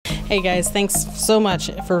Hey guys, thanks so much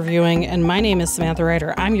for viewing, and my name is Samantha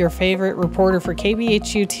Ryder. I'm your favorite reporter for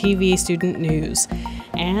KBHU TV Student News.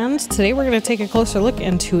 And today we're going to take a closer look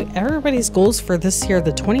into everybody's goals for this year,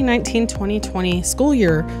 the 2019-2020 school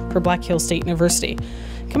year for Black Hills State University.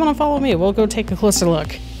 Come on and follow me. We'll go take a closer look.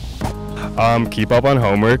 Keep up on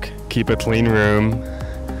homework, keep a clean room,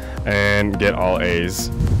 and get all A's.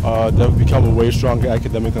 Definitely become a way stronger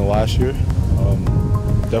academic than last year.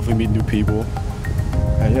 Definitely meet new people,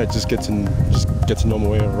 and yeah, just get to know my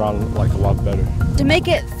way around like a lot better. To make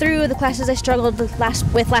it through the classes I struggled with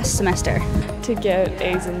last semester. To get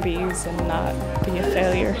A's and B's and not be a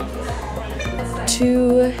failure.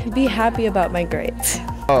 To be happy about my grades.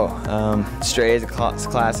 Straight A's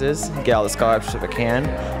classes, get all the scholarships if I can,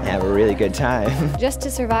 and have a really good time. Just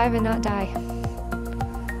to survive and not die.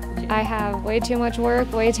 I have way too much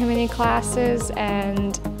work, way too many classes,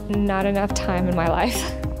 and not enough time in my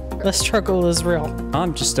life. The struggle is real.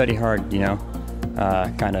 Just study hard, you know,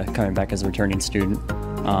 kind of coming back as a returning student,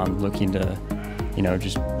 looking to, you know,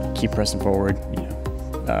 just keep pressing forward, you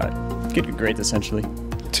know, get good grades essentially.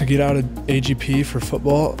 To get out of AGP for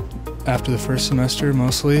football after the first semester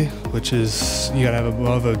mostly, which is you gotta have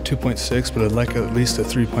above a 2.6, but I'd like at least a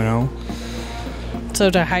 3.0.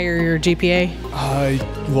 So to higher your GPA?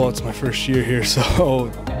 Well, it's my first year here,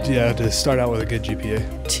 so yeah, to start out with a good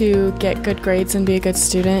GPA. To get good grades and be a good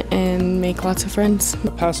student and make lots of friends.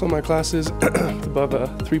 Pass all my classes above a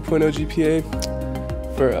 3.0 GPA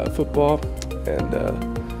for football,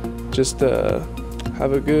 and just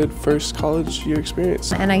have a good first college year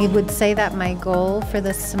experience. And I would say that my goal for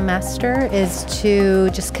this semester is to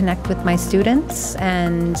just connect with my students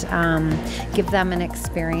and give them an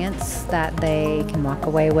experience that they can walk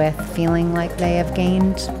away with feeling like they have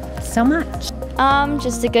gained so much.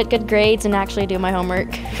 Just to get good grades and actually do my homework.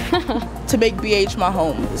 To make BH my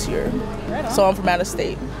home this year. So I'm from out of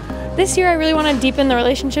state. This year I really want to deepen the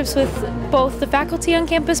relationships with both the faculty on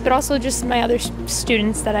campus, but also just my other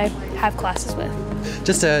students that I have classes with.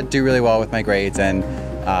 Just to do really well with my grades and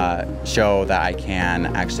show that I can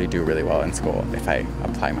actually do really well in school if I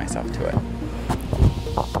apply myself to it.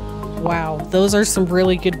 Wow, those are some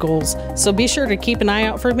really good goals. So be sure to keep an eye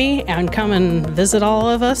out for me and come and visit all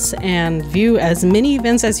of us and view as many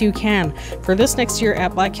events as you can for this next year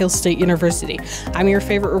at Black Hills State University. I'm your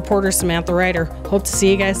favorite reporter, Samantha Ryder. Hope to see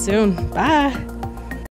you guys soon. Bye.